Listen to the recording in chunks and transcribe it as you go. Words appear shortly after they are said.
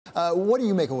What do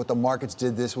you make of what the markets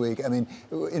did this week? I mean,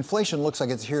 inflation looks like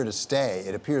it's here to stay.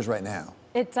 It appears right now.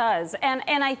 It does. And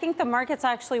I think the markets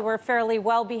actually were fairly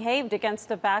well behaved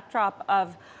against a backdrop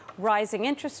of rising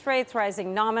interest rates,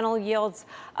 rising nominal yields.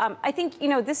 I think,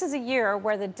 this is a year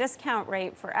where the discount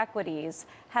rate for equities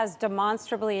has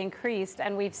demonstrably increased,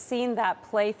 and we've seen that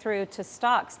play through to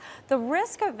stocks. The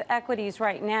risk of equities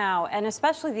right now, and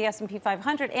especially the S&P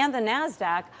 500 and the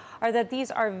NASDAQ, are that these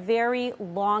are very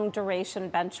long duration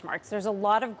benchmarks. There's a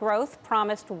lot of growth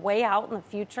promised way out in the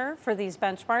future for these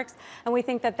benchmarks, and we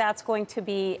think that that's going to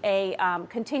be a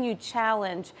continued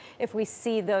challenge if we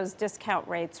see those discount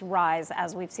rates rise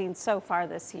as we've seen so far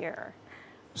this year.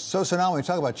 So now when we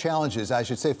talk about challenges, I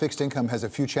should say fixed income has a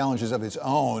few challenges of its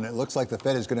own. It looks like the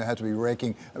Fed is going to have to be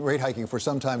rate hiking for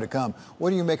some time to come.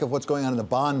 What do you make of what's going on in the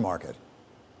bond market?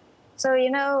 So,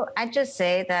 I'd just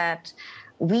say that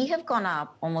we have gone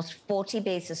up almost 40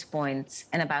 basis points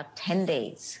in about 10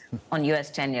 days on US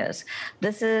 10 years.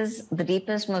 This is the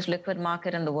deepest, most liquid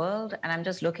market in the world. And I'm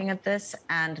just looking at this,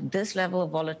 and this level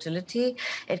of volatility,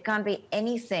 it can't be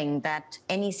anything that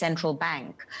any central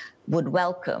bank would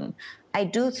welcome. I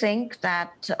do think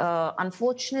that,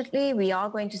 unfortunately, we are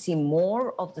going to see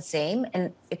more of the same,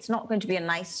 and it's not going to be a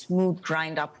nice, smooth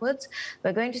grind upwards.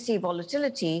 We're going to see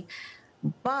volatility,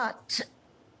 but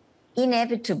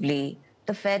inevitably,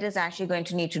 the Fed is actually going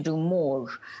to need to do more.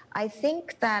 I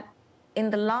think that in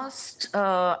the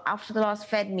after the last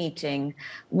Fed meeting,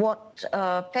 what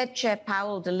Fed Chair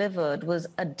Powell delivered was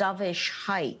a dovish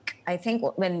hike. I think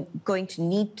what we're going to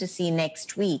need to see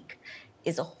next week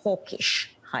is a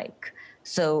hawkish hike.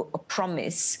 So a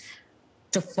promise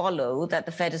to follow that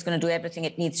the Fed is going to do everything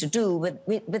it needs to do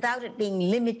without it being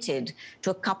limited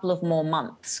to a couple of more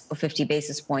months of 50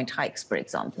 basis point hikes, for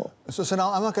example. So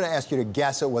Sonal, I'm not going to ask you to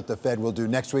guess at what the Fed will do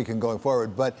next week and going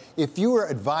forward, but if you were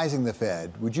advising the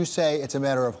Fed, would you say it's a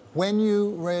matter of when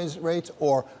you raise rates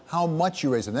or how much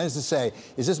you raise them? That is to say,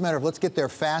 is this a matter of let's get there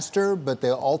faster, but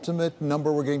the ultimate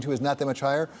number we're getting to is not that much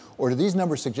higher? Or do these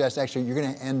numbers suggest actually you're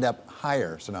going to end up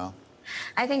higher, Sonal?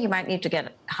 I think you might need to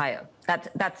get higher.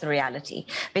 That's the reality.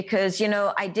 Because,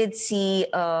 I did see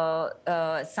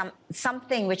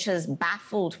something which has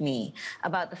baffled me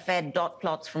about the Fed dot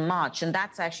plots from March, and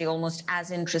that's actually almost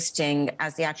as interesting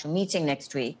as the actual meeting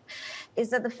next week, is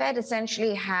that the Fed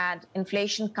essentially had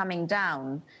inflation coming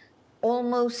down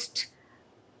almost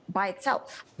by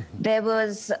itself. There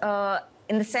was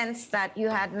in the sense that you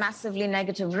had massively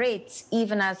negative rates,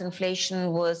 even as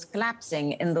inflation was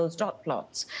collapsing in those dot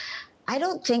plots. I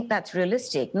don't think that's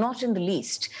realistic, not in the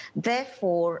least.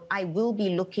 Therefore, I will be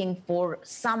looking for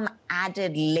some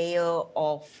added layer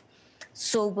of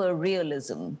sober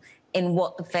realism in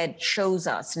what the Fed shows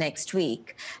us next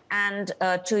week. And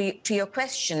to your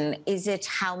question, is it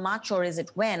how much or is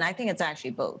it when? I think it's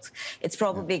actually both. It's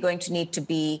probably going to need to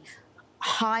be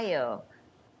higher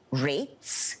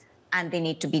rates, and we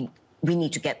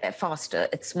need to get there faster.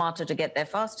 It's smarter to get there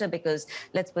faster because,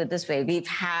 let's put it this way, we've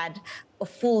had a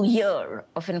full year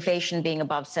of inflation being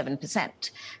above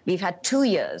 7%. We've had 2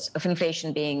 years of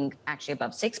inflation being actually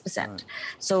above 6%. Right.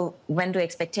 So when do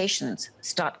expectations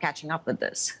start catching up with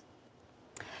this?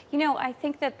 I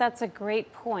think that that's a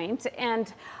great point.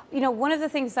 And, one of the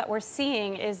things that we're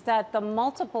seeing is that the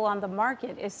multiple on the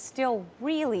market is still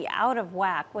really out of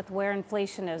whack with where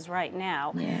inflation is right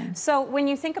now. Yeah. So when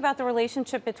you think about the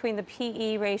relationship between the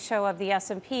PE ratio of the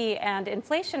S&P and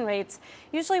inflation rates,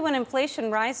 usually when inflation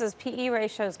rises, PE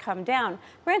ratios come down.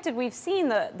 Granted, we've seen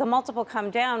the multiple come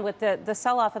down with the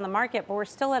sell-off in the market, but we're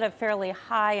still at a fairly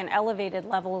high and elevated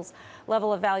level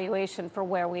of valuation for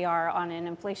where we are on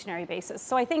an inflationary basis.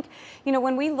 So I think,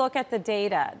 when we look at the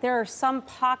data, there are some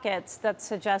pockets that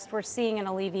suggest we're seeing an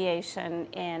alleviation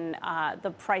in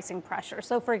the pricing pressure.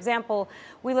 So, for example,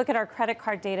 we look at our credit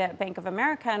card data at Bank of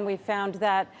America, and we found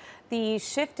that the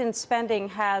shift in spending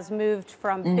has moved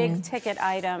from big ticket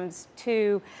items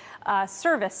to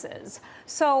services.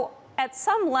 So at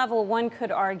some level, one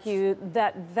could argue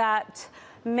that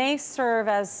may serve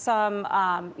as some,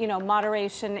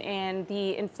 moderation in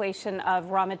the inflation of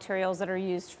raw materials that are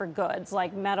used for goods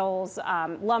like metals,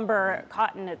 lumber,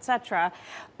 cotton, et cetera.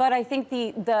 But I think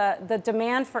the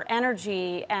demand for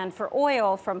energy and for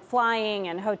oil from flying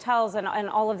and hotels and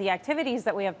all of the activities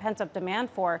that we have pent-up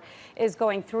demand for is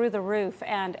going through the roof,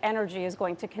 and energy is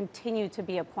going to continue to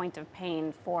be a point of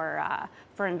pain for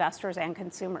investors and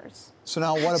consumers. So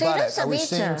now what about it? Are we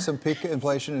seeing some peak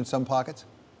inflation in some pockets?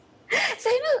 So,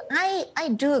 I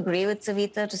do agree with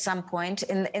Savita to some point,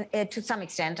 to some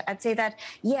extent. I'd say that,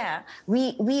 yeah,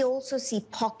 we also see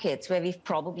pockets where we've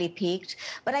probably peaked,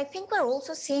 but I think we're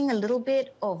also seeing a little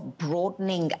bit of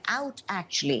broadening out,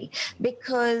 actually,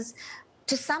 because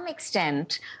to some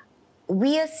extent,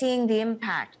 we are seeing the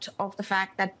impact of the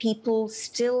fact that people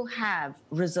still have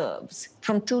reserves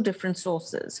from two different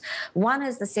sources. One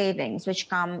is the savings, which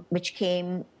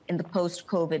came in the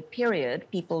post-COVID period.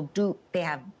 They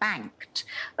have banked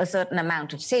a certain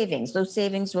amount of savings. Those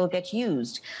savings will get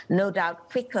used, no doubt,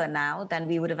 quicker now than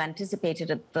we would have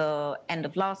anticipated at the end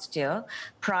of last year,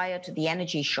 prior to the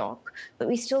energy shock. But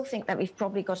we still think that we've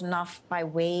probably got enough by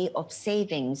way of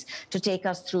savings to take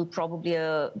us through probably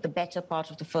the better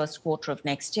part of the first quarter of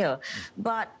next year.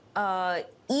 But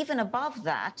even above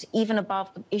that, even above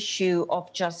the issue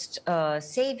of just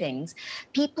savings,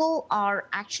 people are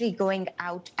actually going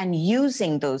out and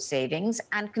using those savings,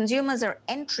 and consumers are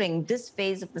entering this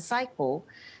phase of the cycle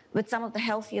with some of the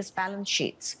healthiest balance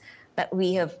sheets that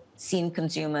we have seen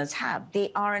consumers have.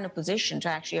 They are in a position to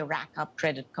actually rack up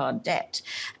credit card debt.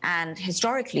 And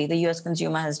historically, the US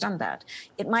consumer has done that.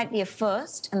 It might be a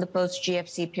first in the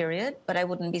post-GFC period, but I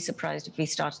wouldn't be surprised if we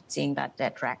started seeing that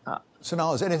debt rack up.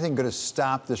 Sonal, is anything going to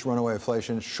stop this runaway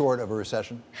inflation short of a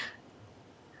recession?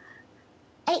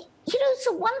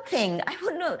 So one thing I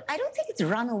would note, I don't think it's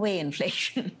runaway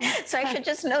inflation. So I should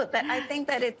just note that I think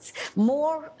that it's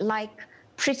more like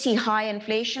pretty high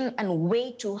inflation and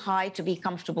way too high to be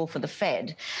comfortable for the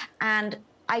Fed. And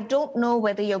I don't know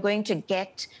whether you're going to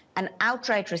get an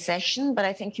outright recession, but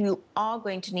I think you are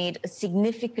going to need a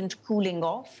significant cooling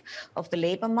off of the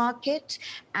labor market.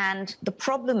 And the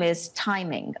problem is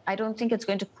timing. I don't think it's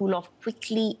going to cool off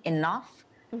quickly enough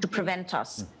to prevent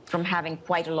us from having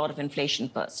quite a lot of inflation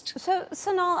first. So,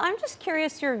 Sonal, I'm just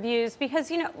curious your views, because,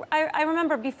 I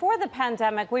remember before the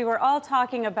pandemic, we were all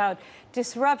talking about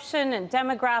disruption and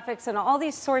demographics and all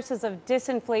these sources of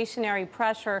disinflationary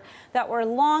pressure that were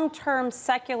long-term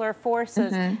secular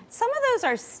forces. Some of those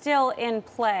are still in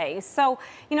play. So,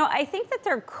 I think that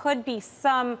there could be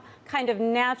some kind of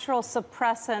natural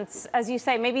suppressants, as you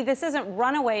say. Maybe this isn't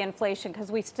runaway inflation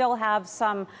because we still have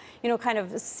some, kind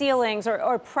of ceilings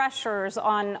or pressures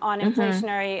on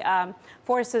inflationary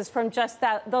forces from just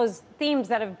those themes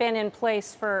that have been in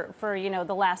place for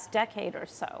the last decade or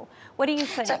so. What do you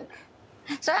think?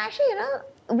 So actually,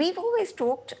 we've always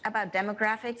talked about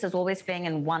demographics as always playing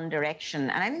in one direction.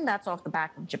 And I think that's off the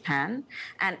back of Japan.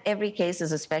 And every case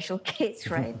is a special case,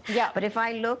 right? Yeah. But if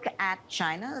I look at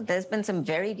China, there's been some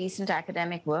very decent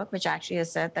academic work which actually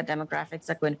has said that demographics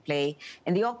are going to play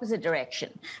in the opposite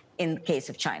direction in the case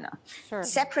of China. Sure.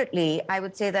 Separately, I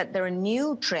would say that there are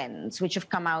new trends which have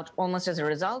come out almost as a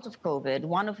result of COVID,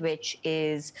 one of which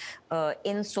is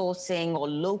insourcing or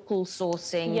local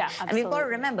sourcing. Yeah, absolutely. And we've got to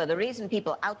remember, the reason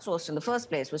people outsourced in the first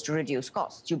place was to reduce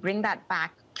costs. You bring that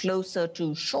back closer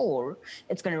to shore,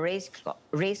 it's going to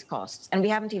raise costs. And we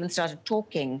haven't even started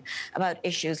talking about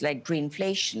issues like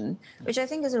greenflation, which I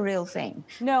think is a real thing.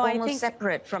 No, almost I think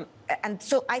separate from. And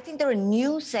so I think there are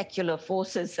new secular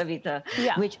forces, Savita,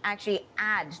 which actually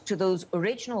add to those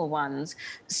original ones.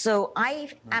 So I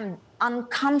am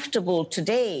uncomfortable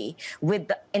today with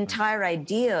the entire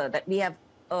idea that we have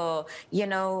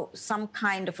some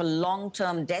kind of a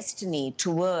long-term destiny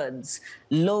towards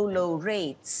low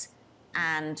rates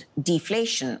and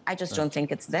deflation. I just don't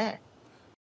think it's there.